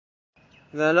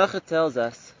The halacha tells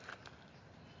us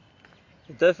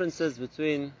the differences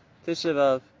between Tisha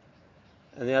B'Av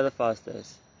and the other fast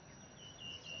days.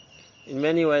 In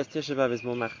many ways, Tisha B'Av is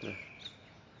more machmir.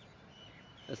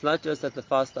 It's not just that the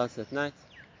fast starts at night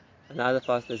and the other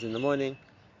fast is in the morning.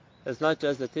 It's not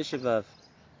just that Tisha B'Av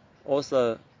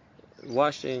also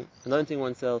washing, anointing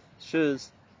oneself,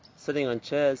 shoes, sitting on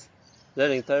chairs,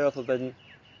 learning Torah forbidden,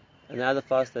 and the other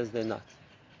fast days they're not.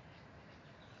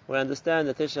 We understand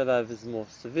that Tisha B'Av is more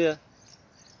severe.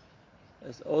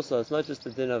 It's not just a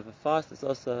din of a fast, it's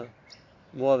also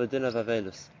more of a din of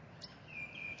Avelus.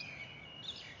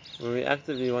 When we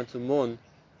actively want to mourn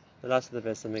the loss of the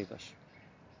Beis HaMikdash.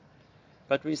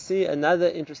 But we see another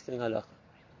interesting halacha.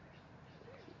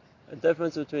 A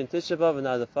difference between Tisha B'Av and the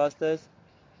other fast days,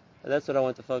 and that's what I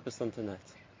want to focus on tonight.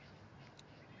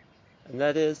 And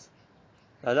that is,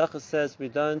 the halacha says we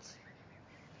don't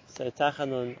say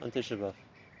Tachanun on Tisha B'Av.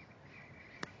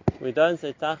 We don't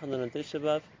say Tachanun on Tisha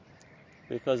B'Av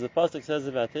because the pasuk says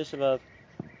about Tisha B'Av,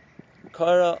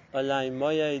 Kara alai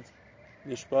moyed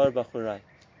mishbar bachurai.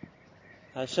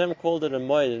 Hashem called it a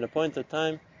moed, an appointed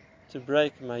time to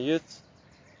break my youth,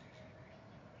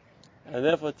 and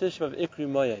therefore Tisha B'Av ikri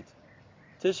moyed.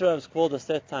 Tisha B'Av is called a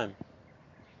set time,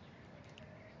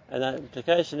 and the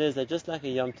implication is that just like a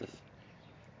Yom Tov,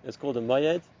 it's called a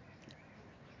moyed,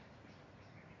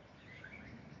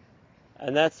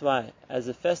 and that's why, as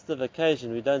a festive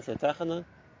occasion, we don't say Tachanun.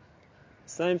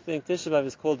 Same thing, Tisha B'Av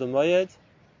is called a moyed,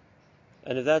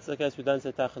 and if that's the case, we don't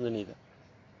say Tachanun either.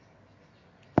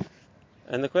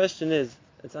 And the question is,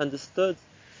 it's understood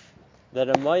that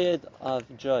a moyed of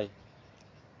joy,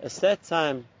 a set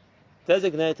time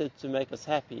designated to make us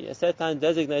happy, a set time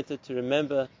designated to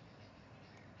remember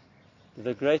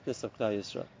the greatness of Klal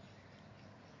Yisrael,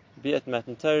 be it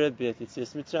Matan Torah, be it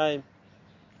Yetzias Mitzrayim,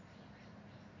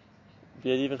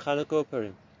 be it even Chanukah or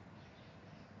Purim.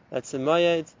 That's a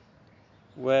moyed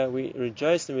where we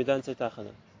rejoice and we don't say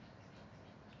Tachanun.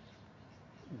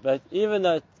 But even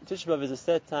though Tisha B'Av is a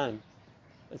set time,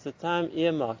 it's a time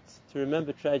earmarked to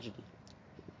remember tragedy.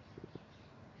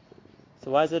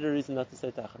 So why is it a reason not to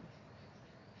say Tachanun?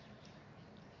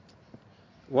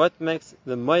 What makes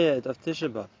the moyed of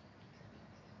Tisha B'Av,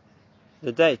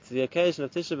 the date, the occasion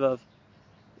of Tisha B'Av,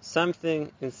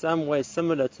 something in some way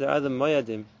similar to the other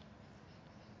moyadim,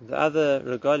 the other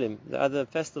regalim, the other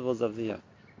festivals of the year?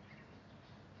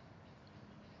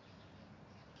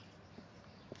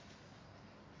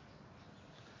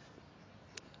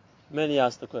 Many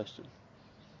ask the question.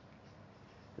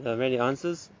 There are many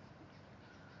answers,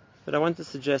 but I want to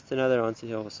suggest another answer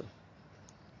here also.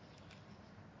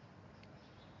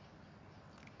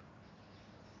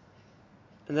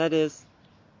 And that is,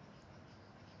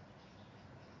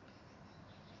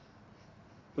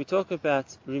 we talk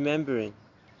about remembering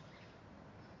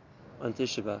on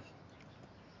Tisha B'Av.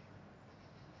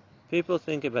 People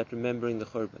think about remembering the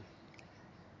Churban,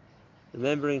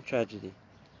 remembering tragedy,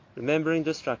 remembering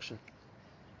destruction.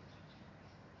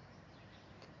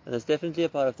 And it's definitely a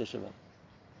part of Tisha B'Av.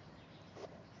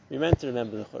 We're meant to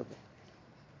remember the Churban.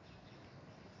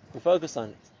 We focus on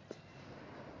it.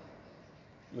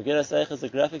 Megillas Eicha is a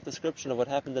graphic description of what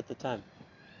happened at the time,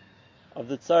 of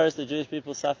the tzaras the Jewish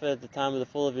people suffered at the time of the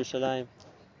fall of Yerushalayim,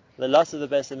 the loss of the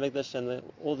Beis HaMikdash and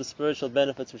all the spiritual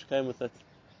benefits which came with it,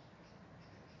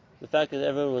 the fact that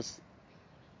everyone was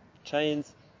chained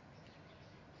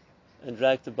and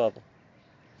dragged to Babel.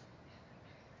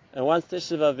 And once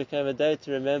Tisha B'Av became a day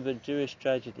to remember Jewish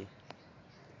tragedy,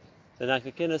 the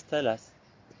Nakakinas tell us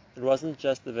it wasn't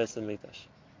just the Beis HaMikdash.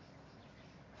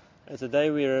 It's a day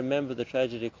we remember the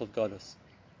tragedy called Golus.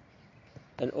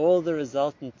 And all the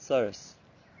resultant tzaros,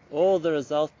 all the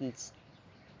resultant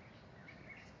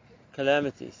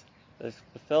calamities that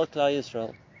befell Klal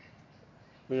Yisrael,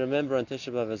 we remember on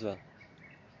Tisha B'Av as well.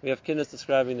 We have Kinnis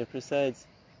describing the Crusades,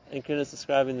 and Kinnis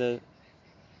describing the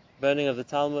burning of the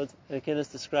Talmud, and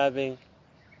Kinnis describing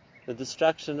the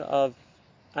destruction of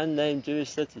unnamed Jewish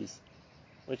cities,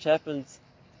 which happened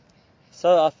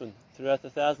so often throughout the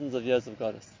thousands of years of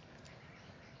Golus.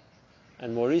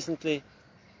 And more recently,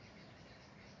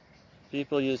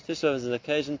 people use Tisha B'Av as an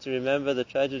occasion to remember the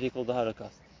tragedy called the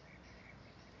Holocaust.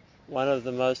 One of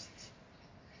the most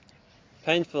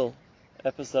painful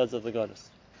episodes of the Golus.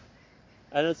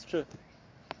 And it's true.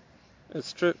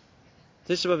 It's true.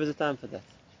 Tisha B'Av is a time for that.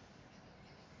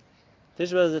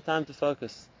 Tisha B'Av is a time to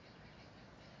focus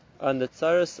on the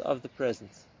tzaros of the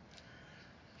present.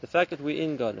 The fact that we're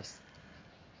in Golus.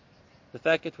 The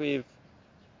fact that we're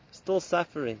still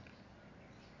suffering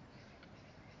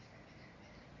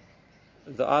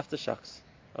the aftershocks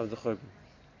of the Churban.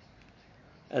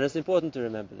 And it's important to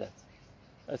remember that.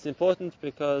 It's important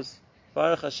because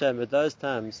Baruch Hashem, at those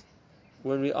times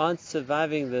when we aren't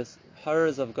surviving the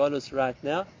horrors of Golus right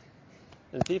now,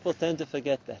 and people tend to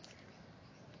forget that.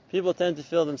 People tend to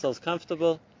feel themselves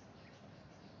comfortable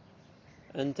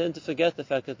and tend to forget the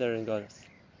fact that they're in Golus.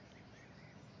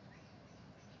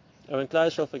 And when Klal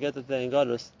Yisrael forget that they're in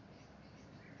Golus,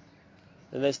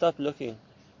 then they stop looking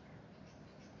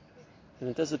and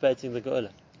anticipating the Geula.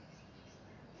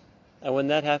 And when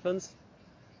that happens,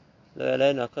 the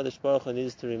HaKadosh Baruch Hu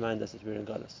needs to remind us that we're in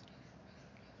Golus.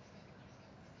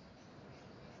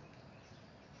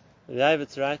 The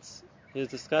Yavitz writes, he was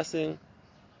discussing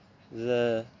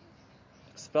the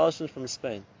expulsion from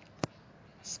Spain.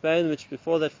 Spain, which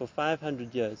before that for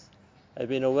 500 years had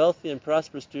been a wealthy and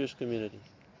prosperous Jewish community,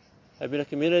 had been a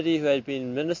community who had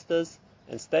been ministers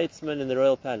and statesmen in the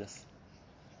royal palace,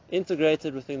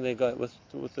 integrated within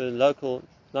with the local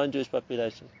non-Jewish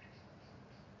population.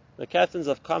 The captains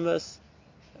of commerce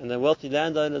and the wealthy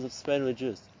landowners of Spain were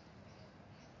Jews.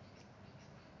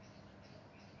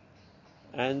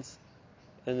 And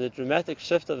in the dramatic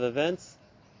shift of events,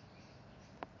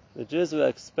 the Jews were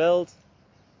expelled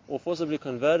or forcibly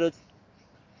converted.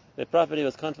 Their property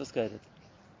was confiscated.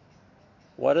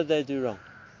 What did they do wrong?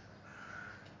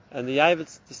 And the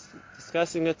Yavitz,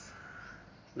 discussing it,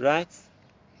 writes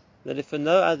that if for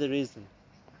no other reason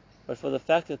but for the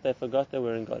fact that they forgot they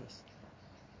were in Golus.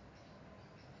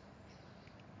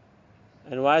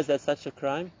 And why is that such a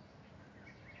crime?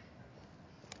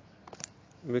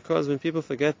 Because when people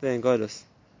forget they're in Golus,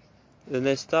 then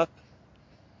they stop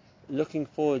looking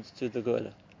forward to the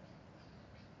Geula.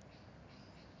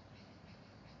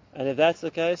 And if that's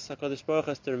the case, HaKadosh Baruch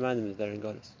Hu has to remind them that they're in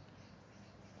Golus.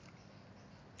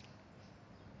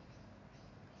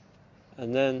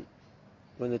 And then,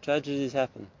 when the tragedies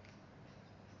happen,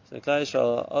 so Klal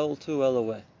Yisrael are all too well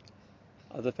aware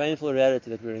of the painful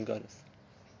reality that we're in Golus.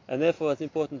 And therefore it's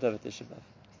important over Tisha B'Av.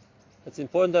 It's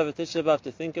important over Tisha B'Av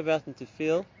to think about and to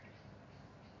feel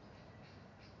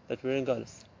that we're in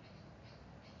Golus.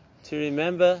 To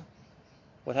remember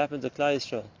what happened to Klal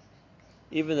Yisrael,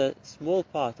 even a small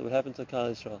part of what happened to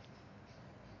Klal Yisrael,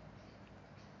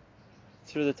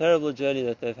 through the terrible journey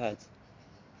that they've had,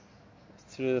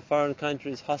 through the foreign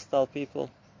countries, hostile people.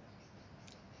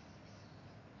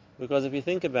 Because if we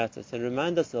think about it and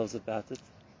remind ourselves about it,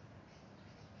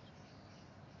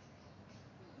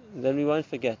 then we won't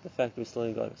forget the fact we're still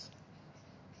in Golus.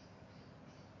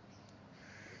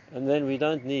 And then we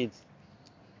don't need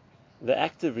the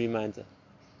active reminder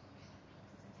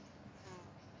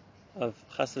of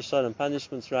Chas v'Shalom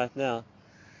punishments right now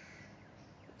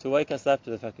to wake us up to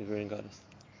the fact that we're in Golus.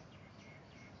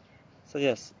 So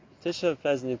yes, Tisha B'Av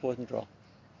plays an important role.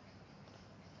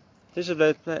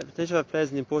 Tisha B'Av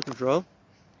plays an important role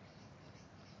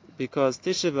because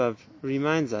Tisha B'Av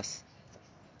reminds us.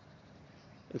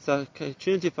 It's an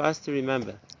opportunity for us to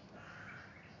remember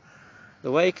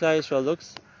the way Klal Yisrael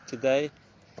looks today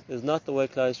is not the way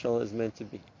Klal Yisrael is meant to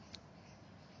be.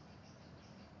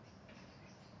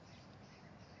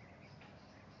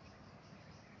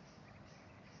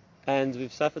 And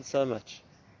we've suffered so much.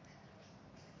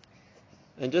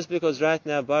 And just because right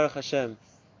now, Baruch Hashem,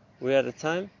 we're at a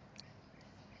time,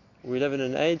 we live in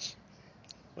an age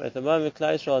where at the moment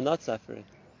Klal Yisrael are not suffering.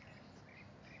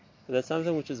 But that's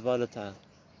something which is volatile.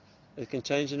 It can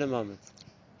change in a moment.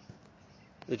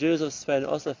 The Jews of Spain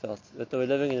also felt that they were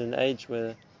living in an age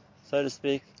where, so to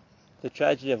speak, the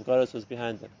tragedy of Golus was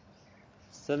behind them.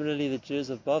 Similarly, the Jews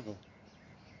of Babel,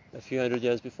 a few hundred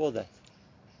years before that,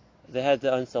 they had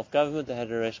their own self-government, they had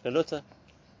a Resh Galuta,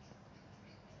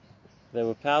 they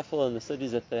were powerful in the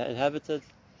cities that they inhabited,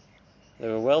 they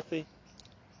were wealthy,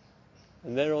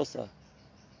 and there also,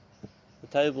 the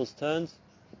tables turned,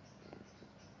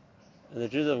 and the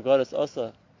Jews of Golus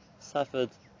also suffered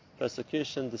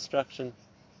persecution, destruction,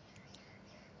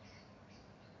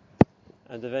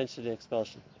 and eventually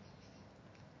expulsion.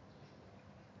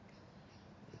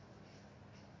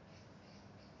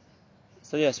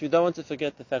 So yes, we don't want to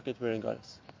forget the fact that we're in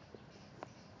Golus.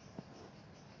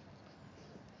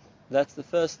 That's the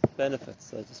first benefit,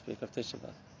 so to speak, of Tisha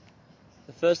B'Av.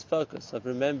 The first focus of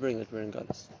remembering that we're in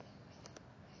Golus.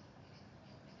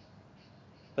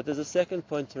 But there's a second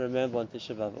point to remember on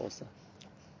Tisha B'Av also.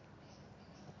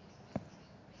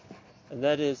 And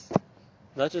that is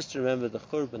not just to remember the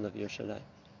Churban of Yerushalayim,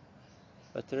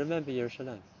 but to remember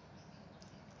Yerushalayim.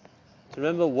 To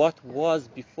remember what was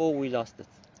before we lost it.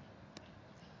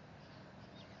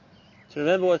 To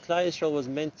remember what Klal Yisrael was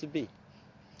meant to be.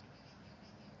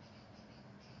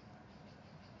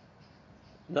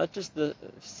 Not just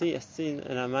see a scene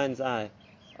in our mind's eye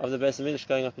of the Beis HaMikdash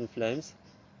going up in flames.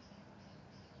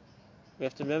 We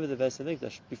have to remember the Beis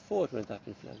HaMikdash before it went up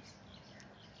in flames.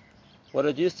 what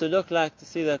it used to look like to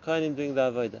see the Kohanim doing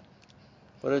the Avodah,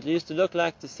 what it used to look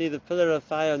like to see the pillar of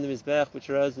fire on the Mizbeach which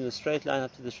arose in a straight line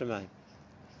up to the Shemaim,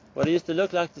 what it used to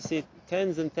look like to see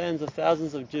tens and tens of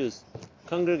thousands of Jews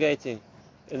congregating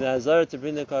in the Azorah to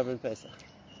bring the Korban Pesach,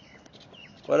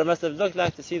 what it must have looked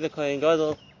like to see the Kohen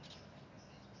Gadol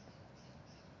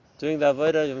doing the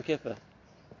Avodah of Yom Kippur.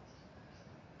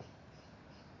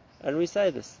 And we say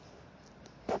this,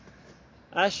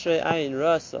 Ashrei Ayin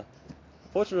Rasa,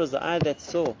 fortunate was the eye that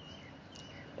saw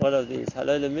all of these.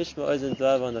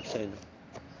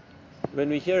 When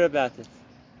we hear about it,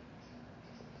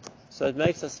 so it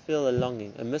makes us feel a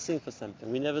longing, a missing for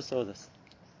something. We never saw this.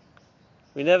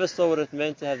 We never saw what it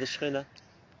meant to have the Shekhinah.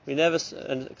 We never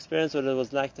experienced what it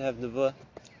was like to have Nevuah.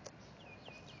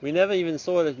 We never even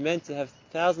saw what it meant to have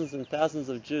thousands and thousands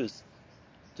of Jews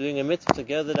doing a mitzvah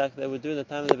together like they would do in the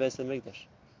time of the Beis HaMikdash.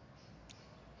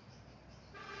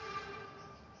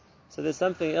 So there's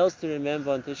something else to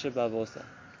remember on Tisha B'Av also.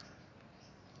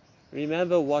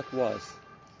 Remember what was.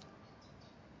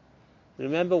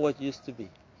 Remember what used to be.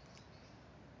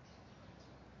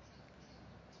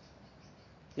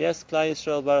 Yes, Klal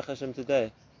Yisrael Baruch Hashem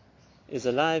today is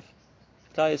alive.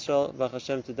 Klal Yisrael Baruch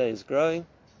Hashem today is growing.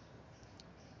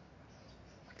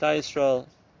 Klal Yisrael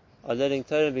are letting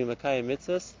Torah be Makayim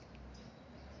mitzvahs.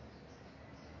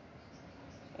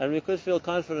 And we could feel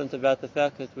confident about the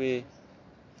fact that we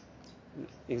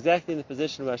exactly in the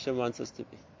position where Hashem wants us to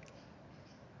be.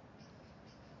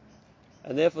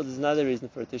 And therefore there's another reason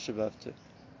for a Tisha B'Av too.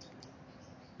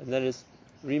 And that is,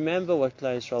 remember what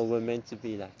Klal Yisrael were meant to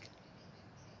be like.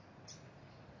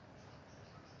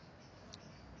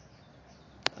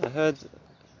 I heard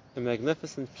a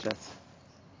magnificent pshat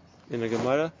in a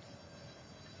Gemara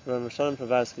from Shalom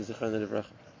Pravarsky, Zichrono Livracha.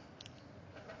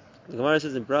 The Gemara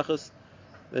says in Brachos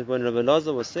that when Rabbi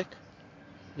Elazar was sick,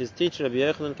 his teacher Rabbi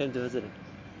Yochanan came to visit him.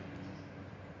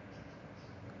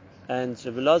 And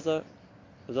Rabbi Elazar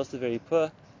was also very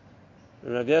poor.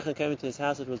 When Rabbi Yochanan came into his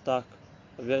house, it was dark.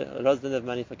 Rabbi Elazar didn't have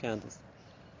money for candles.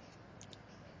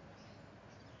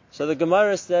 So the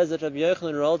Gemara says that Rabbi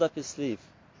Yochanan rolled up his sleeve,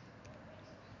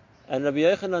 and Rabbi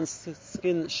Yochanan's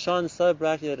skin shone so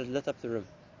brightly that it lit up the room.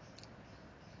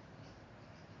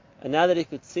 And now that he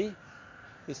could see,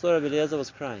 he saw Rabbi Eliezer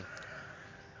was crying.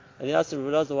 And he asked Rabbi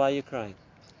Eliezer, why are you crying?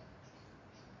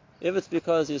 If it's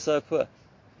because you're so poor,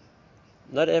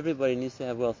 not everybody needs to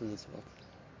have wealth in this world.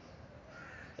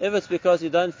 If it's because you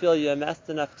don't feel you amassed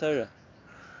enough Torah,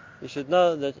 you should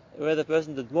know that whether the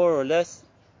person did more or less,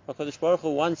 what HaKadosh Baruch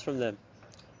Hu wants from them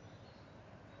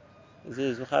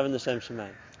is Mechavan L'Shem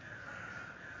Shemayim.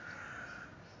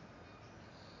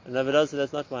 And Rabbi Elazar said,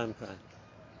 that's not why I'm crying.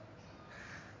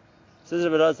 Says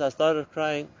Rabbi Elazar, I started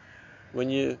crying when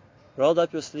you rolled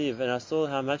up your sleeve and I saw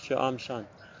how much your arm shone.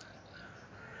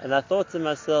 And I thought to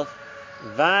myself,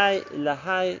 Vai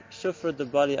lahai shufra de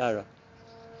bali ara.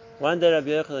 One day, Rabbi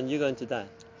Yochanan, you're going to die.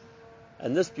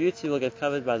 And this beauty will get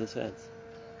covered by the sands.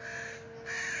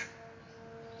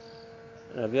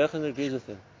 Rabbi Yochanan agrees with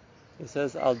him. He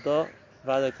says, Aldo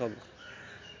vada kobuch.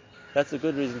 That's a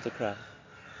good reason to cry.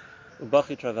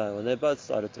 Ubachi travail. And they both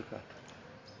started to cry.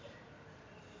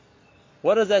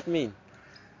 What does that mean?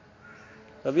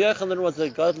 Rabbi Yochanan was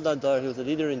a gadol hador. He was a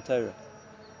leader in Torah.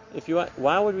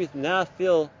 Why would we now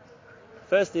feel,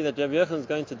 firstly, that Rabbi Yochanan is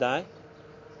going to die?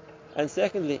 And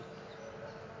secondly,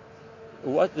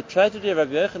 what the tragedy of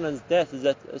Rabbi Yochanan's death is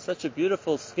that such a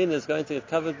beautiful skin is going to get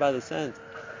covered by the sand.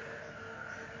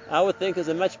 I would think is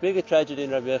a much bigger tragedy in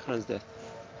Rabbi Yochanan's death.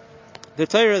 The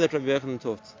Torah that Rabbi Yochanan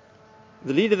taught,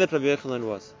 the leader that Rabbi Yochanan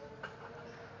was.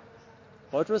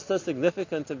 What was so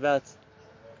significant about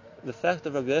the fact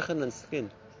of Rabbi Yochanan's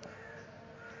skin?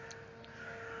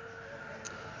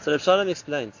 So Rav Shalom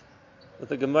explained with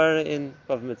the Gemara in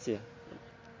Bava Metzia.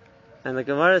 And the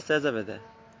Gemara says over there,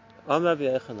 Om Rabbi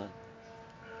Yochanan,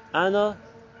 Ano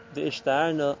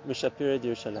v'ishtarno mishapira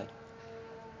d'Yerushalayim.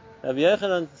 Rabbi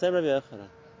Yochanan, the same Rabbi Yochanan,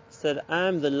 said, I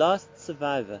am the last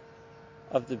survivor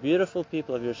of the beautiful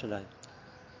people of Yerushalayim.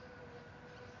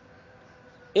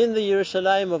 In the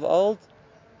Yerushalayim of old,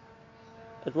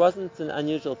 it wasn't an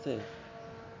unusual thing.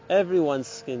 Everyone's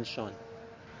skin shone.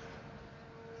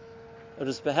 It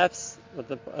was perhaps with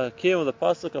the kiyum of the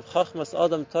pasuk of Chachmas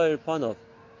Adam Toir Panov,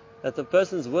 that the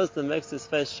person's wisdom makes his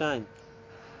face shine.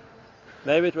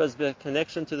 Maybe it was the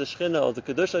connection to the Shekhinah or the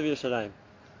Kedusha of Yerushalayim.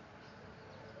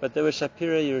 But they were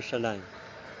Shapira Yerushalayim.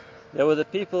 They were the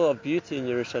people of beauty in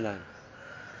Yerushalayim.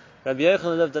 Rabbi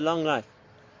Yochanan lived a long life.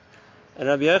 And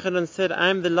Rabbi Yochanan said, I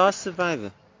am the last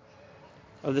survivor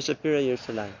of the Shapira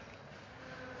Yerushalayim.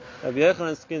 Rabbi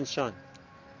Yochanan's skin shone.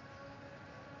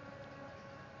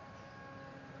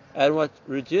 And what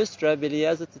reduced Rabbi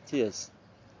Eliezer to tears,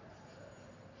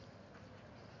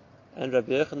 and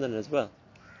Rabbi Yochanan as well,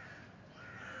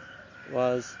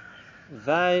 was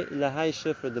Vai lahai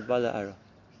shifra de bala ara.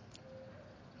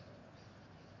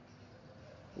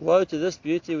 Woe to this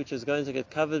beauty which is going to get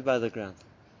covered by the ground.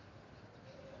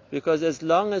 Because as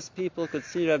long as people could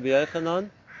see Rabbi Yochanan,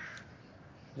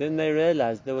 then they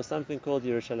realized there was something called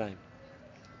Yerushalayim.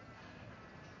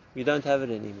 We don't have it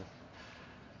anymore.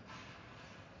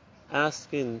 Our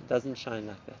skin doesn't shine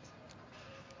like that.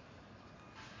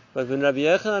 But when Rabbi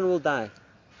Yochanan will die,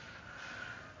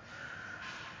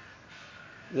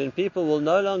 then people will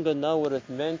no longer know what it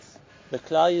meant, the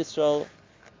Klal Yisrael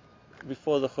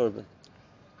before the Churban.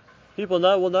 People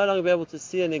will no longer be able to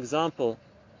see an example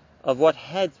of what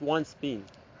had once been.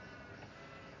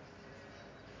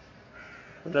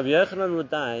 When Rabbi Yochanan would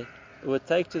die, it would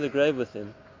take to the grave with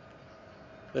him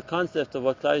the concept of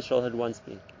what Klal Yisrael had once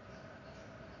been.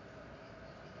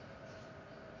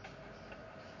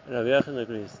 And Rabbi Yochanan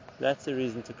agrees. That's a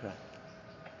reason to cry.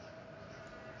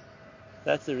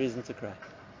 That's a reason to cry.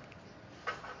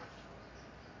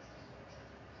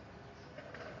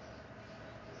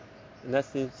 And that's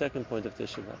the second point of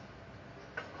Tisha B'Av.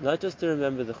 Not just to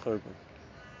remember the Churban,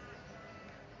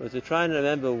 but to try and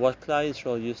remember what Klal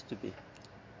Yisrael used to be.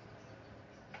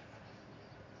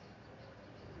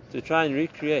 To try and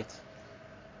recreate,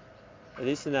 at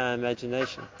least in our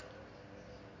imagination,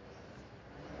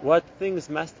 what things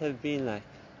must have been like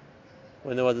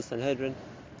when there was a Sanhedrin,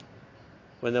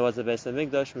 when there was a Beis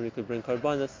HaMikdash, when we could bring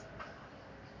Korbanos,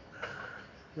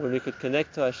 when we could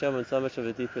connect to Hashem on so much of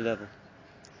a deeper level.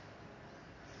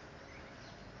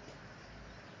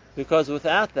 Because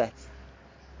without that,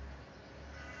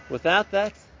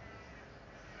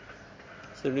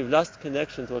 so we've lost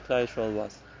connection to what Klal Yisrael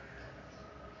was.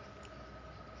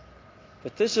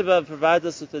 But Tisha B'Av provides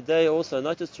us with a day also,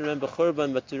 not just to remember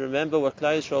Churban, but to remember what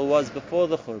Klal Yisrael was before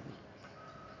the Churban.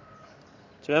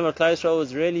 To remember what Klal Yisrael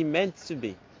was really meant to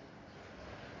be.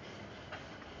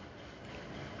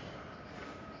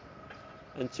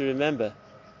 And to remember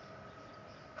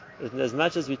that as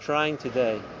much as we're trying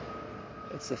today,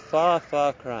 it's a far,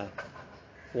 far cry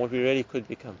from what we really could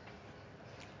become.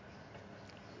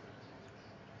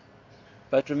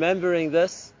 But remembering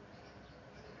this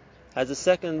has a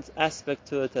second aspect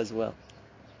to it as well.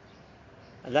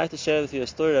 I'd like to share with you a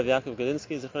story of Yaakov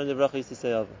Galinsky, Zichron Livracha used to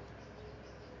say over.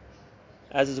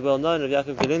 As is well known, of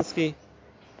Yaakov Galinsky,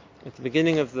 at the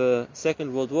beginning of the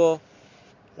Second World War,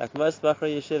 like most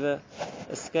Bachar Yeshiva,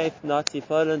 escaped Nazi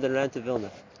Poland and ran to Vilna.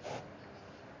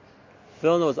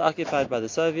 Vilna was occupied by the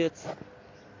Soviets,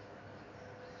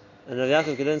 and Rav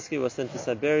Yaakov Galinsky was sent to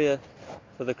Siberia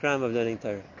for the crime of learning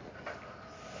Torah.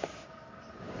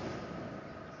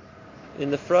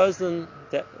 In the frozen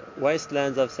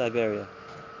wastelands of Siberia,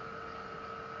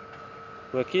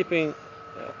 where keeping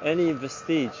any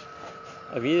vestige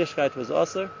of Yiddishkeit was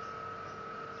also,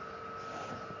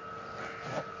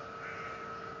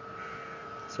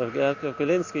 so Yaakov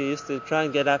Galinsky used to try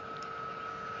and get up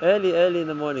early in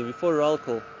the morning before roll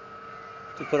call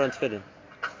to put on tefillin.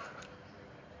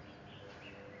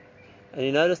 And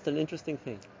he noticed an interesting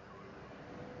thing.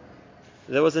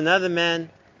 There was another man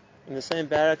in the same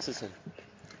barracks as him,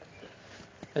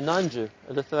 a non-Jew,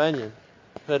 a Lithuanian,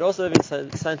 who had also been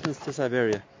sentenced to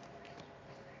Siberia.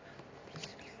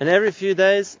 And every few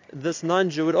days, this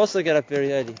non-Jew would also get up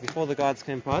very early, before the guards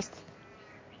came past,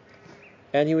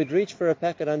 and he would reach for a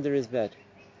packet under his bed.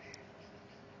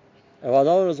 And while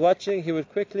no one was watching, he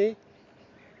would quickly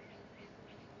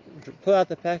pull out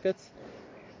the packet,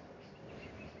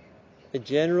 a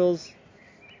general's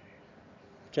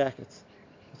jacket,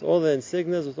 with all the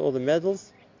insignias, with all the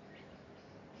medals,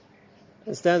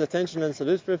 and stand attention and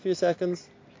salute for a few seconds,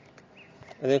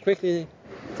 and then quickly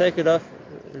take it off,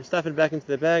 and stuff it back into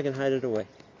the bag and hide it away.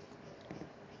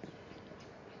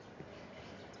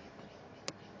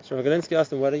 So Galinsky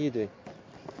asked him, "What are you doing?"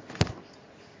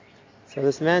 So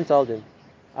this man told him,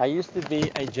 "I used to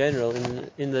be a general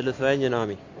in the Lithuanian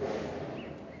army,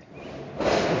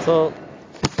 until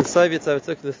the Soviets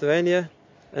overtook Lithuania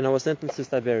and I was sentenced to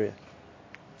Siberia."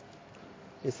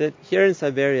 He said, "Here in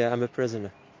Siberia, I'm a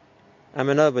prisoner. I'm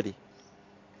a nobody.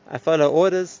 I follow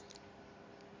orders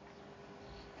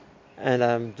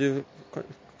and do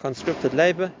conscripted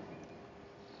labor,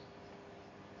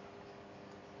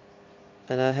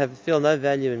 and I feel no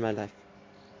value in my life.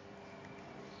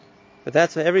 But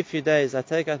that's why every few days I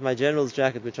take out my general's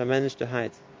jacket, which I managed to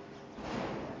hide,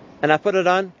 and I put it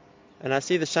on, and I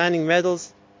see the shining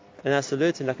medals, and I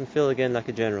salute, and I can feel again like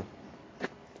a general.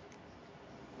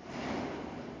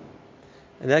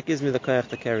 And that gives me the koyach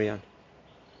to carry on."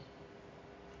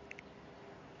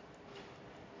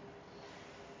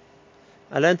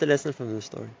 I learned a lesson from this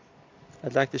story.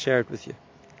 I'd like to share it with you.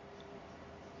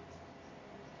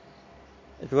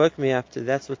 It woke me up to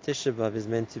that's what Tisha B'Av is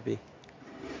meant to be.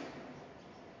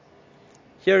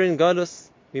 Here in Golus,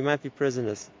 we might be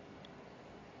prisoners.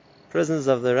 Prisoners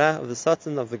of the Ra, of the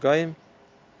Satan, of the Goyim.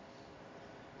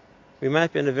 We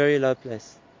might be in a very low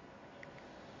place.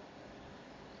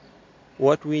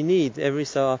 What we need every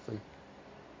so often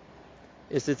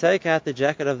is to take out the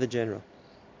jacket of the general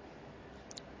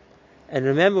and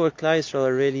remember what Klal Yisrael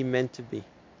are really meant to be.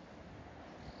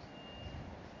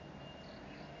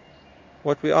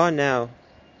 What we are now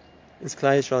is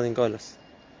Klal Yisrael in Golus.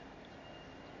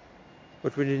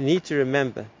 What we need to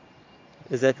remember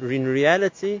is that in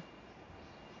reality,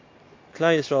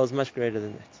 Klal Yisrael is much greater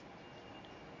than that.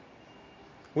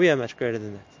 We are much greater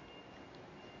than that.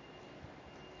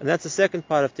 And that's the second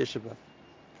part of Tisha B'Av.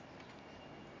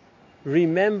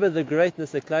 Remember the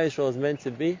greatness that Klal Yisrael is meant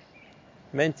to be,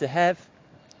 meant to have,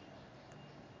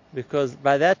 because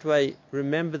by that way,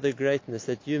 remember the greatness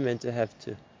that you're meant to have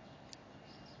too.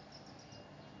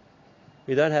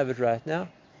 We don't have it right now,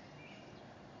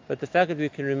 but the fact that we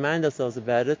can remind ourselves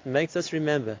about it makes us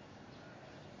remember.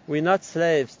 We're not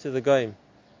slaves to the Goyim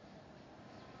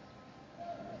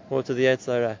or to the Yetzer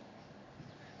Hara.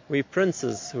 We're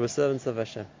princes who are servants of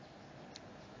Hashem.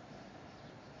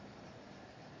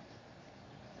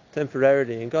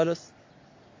 Temporarily in Golus,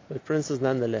 but princes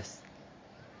nonetheless.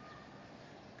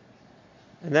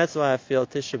 And that's why I feel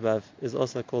Tisha B'Av is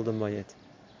also called a Moyed.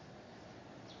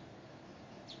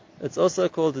 It's also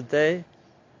called a day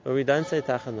where we don't say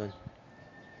Tachanun,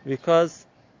 because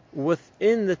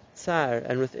within the tsar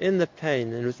and within the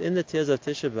pain and within the tears of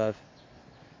Tisha B'Av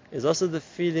is also the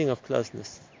feeling of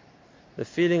closeness, the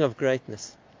feeling of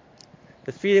greatness,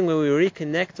 the feeling where we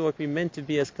reconnect to what we meant to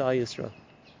be as Klal Yisrael,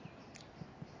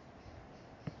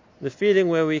 the feeling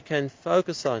where we can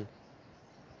focus on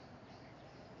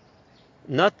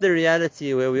not the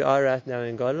reality where we are right now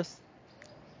in Golus,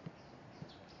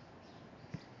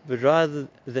 but rather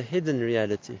the hidden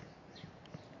reality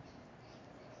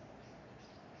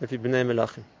that we b'nei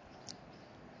Melachim.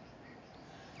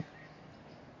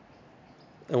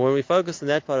 And when we focus on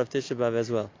that part of Tisha B'Av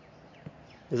as well,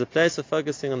 there's a place for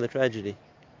focusing on the tragedy.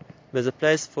 There's a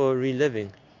place for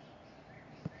reliving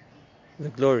the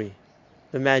glory,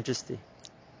 the majesty,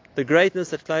 the greatness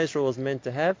that Klal Yisrael was meant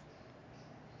to have.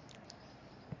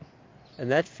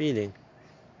 And that feeling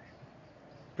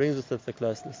brings us with the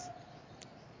closeness,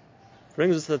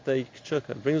 brings us with the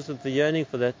ikchukah, brings us with the yearning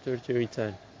for that to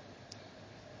return.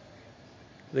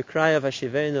 The cry of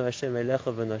Hashivenu Hashem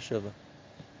Elecha v'Nashuva.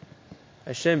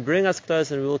 Hashem, bring us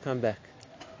close and we will come back.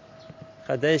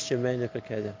 Chadesh Yemeinu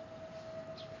K'Kedem.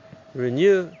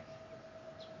 Renew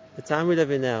the time we live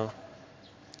in now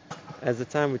as the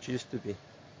time which used to be.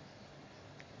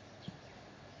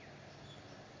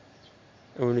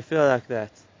 And when we feel like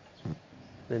that,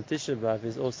 then Tisha B'Av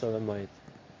is also a Moed.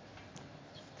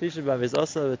 Tisha B'Av is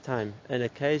also a time, an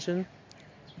occasion,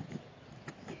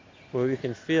 where we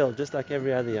can feel just like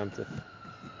every other Yom Tov.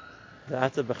 The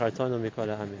Ata B'chartonu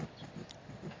Mikol Ha'amim.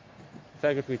 The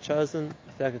fact that we're chosen,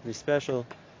 the fact that we're special,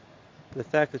 the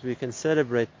fact that we can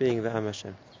celebrate being the Am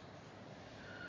Hashem.